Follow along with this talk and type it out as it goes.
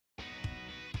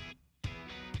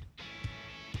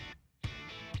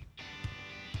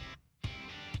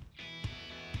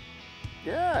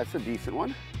Yeah, it's a decent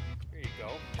one. There you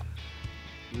go.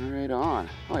 Right on.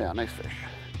 Oh yeah, nice fish.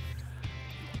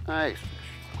 Nice fish.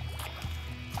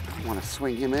 I don't want to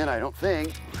swing him in, I don't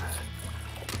think.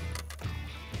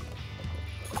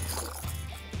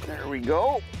 There we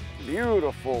go.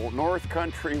 Beautiful North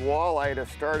Country walleye to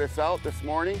start us out this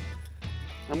morning.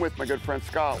 I'm with my good friend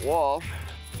Scott Walsh.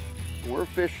 We're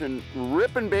fishing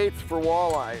ripping baits for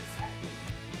walleyes.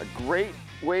 A great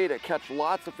way to catch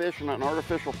lots of fish in an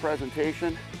artificial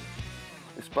presentation,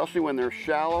 especially when they're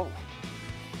shallow,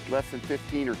 less than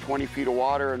 15 or 20 feet of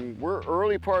water. And we're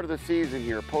early part of the season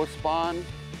here, post-spawn,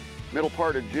 middle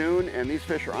part of June, and these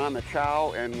fish are on the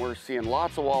chow, and we're seeing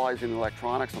lots of walleyes in the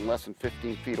electronics in less than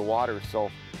 15 feet of water.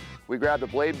 So we grabbed the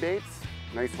blade baits,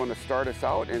 nice one to start us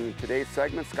out. And in today's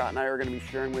segment, Scott and I are going to be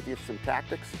sharing with you some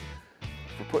tactics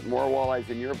for putting more walleyes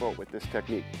in your boat with this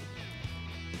technique.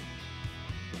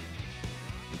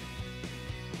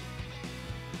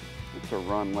 It's a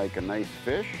run like a nice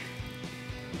fish.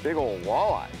 Big old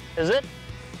walleye. Is it?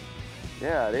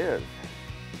 Yeah, it is.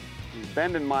 He's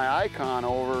bending my icon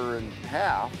over in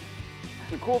half.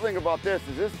 The cool thing about this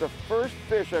is the first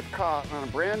fish I've caught on a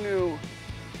brand new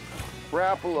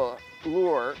Rapala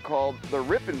lure called the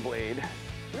Rippin Blade.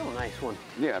 Real nice one.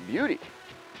 Yeah, beauty.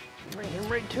 Bring him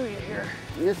right to you here.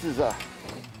 This is a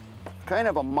kind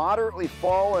of a moderately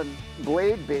fallen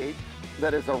blade bait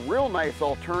that is a real nice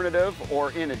alternative,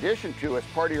 or in addition to, as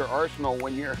part of your arsenal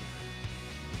when you're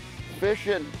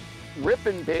fishing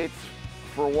ripping baits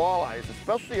for walleyes,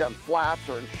 especially on flats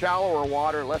or in shallower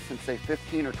water, less than say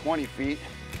 15 or 20 feet.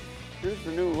 Here's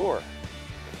the new lure.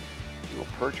 Little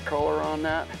perch color on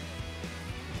that.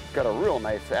 Got a real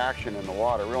nice action in the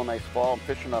water, real nice fall. I'm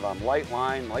fishing it on light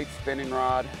line, light spinning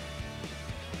rod,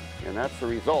 and that's the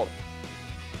result.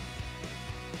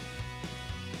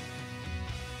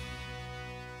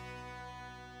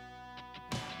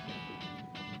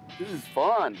 This is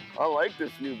fun. I like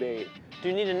this new bait. Do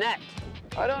you need a net?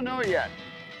 I don't know yet.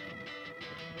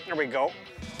 There we go.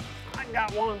 I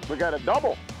got one. We got a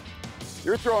double.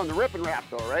 You're throwing the Rippin Rap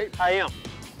though, right? I am.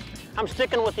 I'm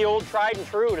sticking with the old tried and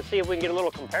true to see if we can get a little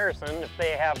comparison if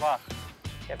they have a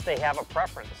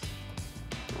preference.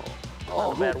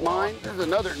 Oh, hook mine. There's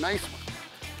another nice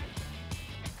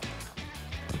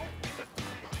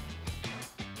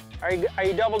one. Are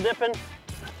you double dipping?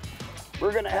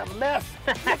 We're gonna have a mess.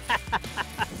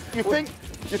 You think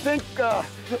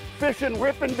fishing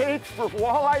ripping baits for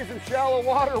walleyes in shallow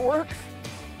water works?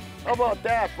 How about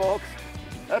that, folks?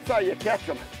 That's how you catch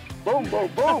them. Boom, boom,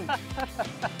 boom.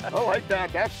 I like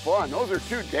that. That's fun. Those are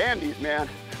two dandies, man.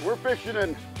 We're fishing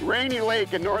in Rainy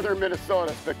Lake in northern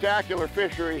Minnesota. Spectacular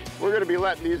fishery. We're gonna be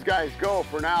letting these guys go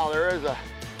for now. There is a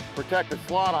protected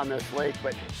slot on this lake,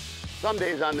 but some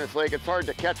days on this lake it's hard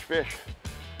to catch fish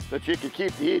that you can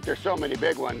keep to eat. There's so many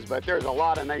big ones, but there's a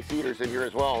lot of nice eaters in here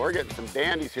as well. We're getting some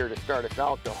dandies here to start us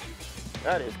out though.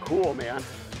 That is cool, man.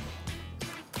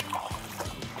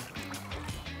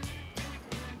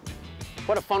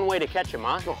 What a fun way to catch him,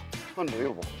 huh? Oh,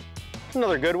 unbelievable.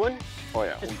 Another good one. Oh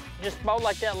yeah. Just about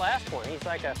like that last one. He's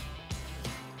like a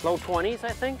low 20s,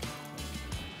 I think.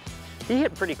 He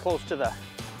hit pretty close to the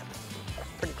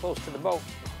boat.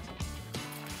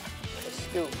 Nice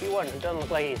scoop. He doesn't look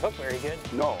like he's hooked very good.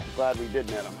 No, I'm glad we did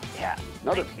net him. Yeah.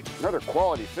 Another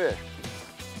quality fish.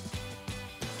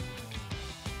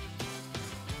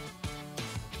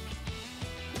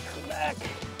 Come back.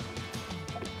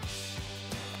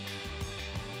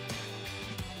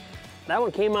 That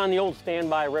one came on the old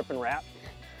standby Rippin Rap.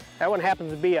 That one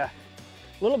happens to be a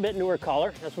little bit newer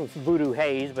color. This one's Voodoo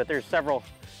Haze, but there's several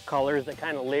colors that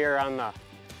kind of layer on the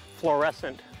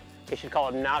fluorescent, you should call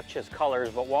it noxious colors,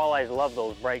 but walleyes love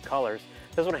those bright colors.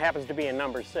 This one happens to be a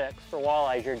number 6. For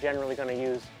walleyes, you're generally going to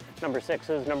use number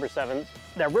 6s, number 7s.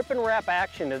 That Rippin Rap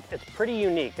action, it's pretty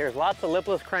unique. There's lots of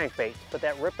lipless crankbaits, but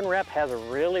that Rippin Rap has a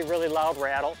really, really loud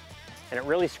rattle, and it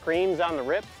really screams on the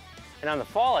rip. And on the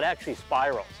fall, it actually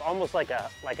spirals, almost like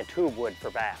a tube would for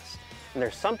bass. And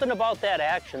there's something about that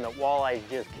action that walleyes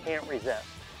just can't resist.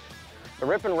 The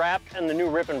Rippin Rap and the new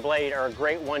Rippin Blade are a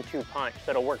great 1-2 punch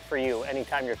that'll work for you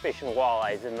anytime you're fishing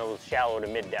walleyes in those shallow to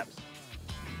mid depths.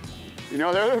 You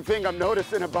know, the other thing I'm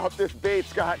noticing about this bait,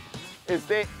 Scott, is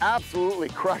they absolutely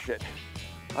crush it.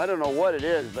 I don't know what it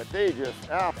is, but they just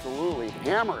absolutely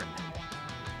hammer it.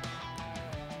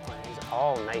 These are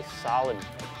all nice solid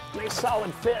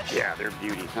fish. Yeah, they're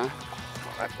beauties, huh?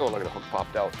 Oh, look at the hook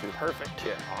popped out too. Perfect.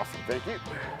 Yeah, awesome, thank you.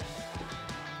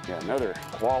 Yeah, another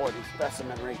quality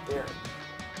specimen right there.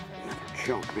 Another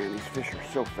chunk, man. These fish are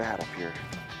so fat up here.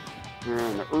 They're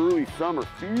on the early summer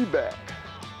feedback.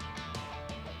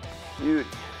 Beauty.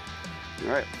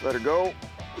 All right, let her go.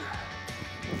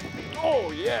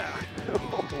 Oh yeah.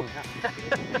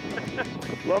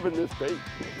 Loving this bait,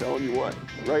 I'm telling you what.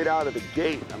 Right out of the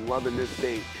gate, I'm loving this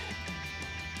bait.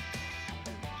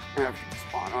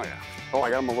 Spawn, oh yeah. Oh, I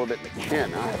got him a little bit in the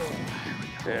chin, huh?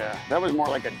 Yeah, that was more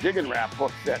like a jig and wrap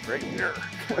hook set right there.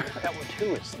 That one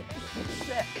too is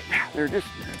sick. They're just,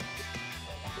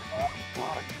 a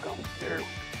lot of gum there.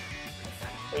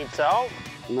 Bait's out.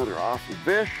 Another awesome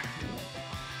fish.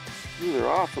 Another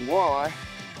awesome walleye.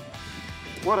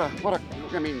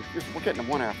 I mean, we're getting them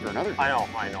one after another. I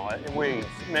know. We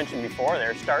mentioned before,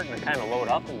 they're starting to kind of load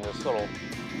up in this little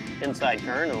inside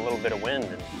current and a little bit of wind,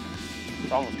 and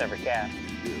it's almost every cast.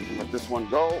 Let this one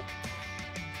go.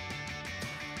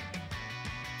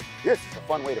 This is a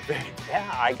fun way to fish. Yeah,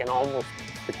 I can almost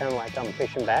pretend like I'm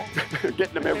fishing back.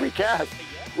 Getting them every cast,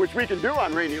 which we can do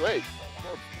on rainy lakes.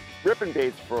 Ripping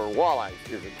baits for walleyes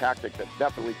is a tactic that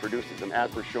definitely produces them,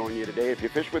 as we're showing you today. If you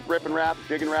fish with ripping wraps,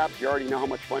 jigging wraps, you already know how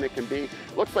much fun it can be.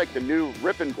 Looks like the new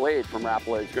Rippin Blade from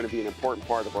Rapala is going to be an important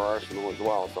part of our arsenal as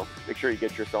well, so make sure you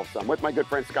get yourself some. With my good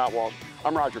friend Scott Walsh,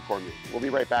 I'm Roger Cormier. We'll be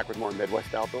right back with more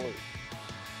Midwest Outdoors.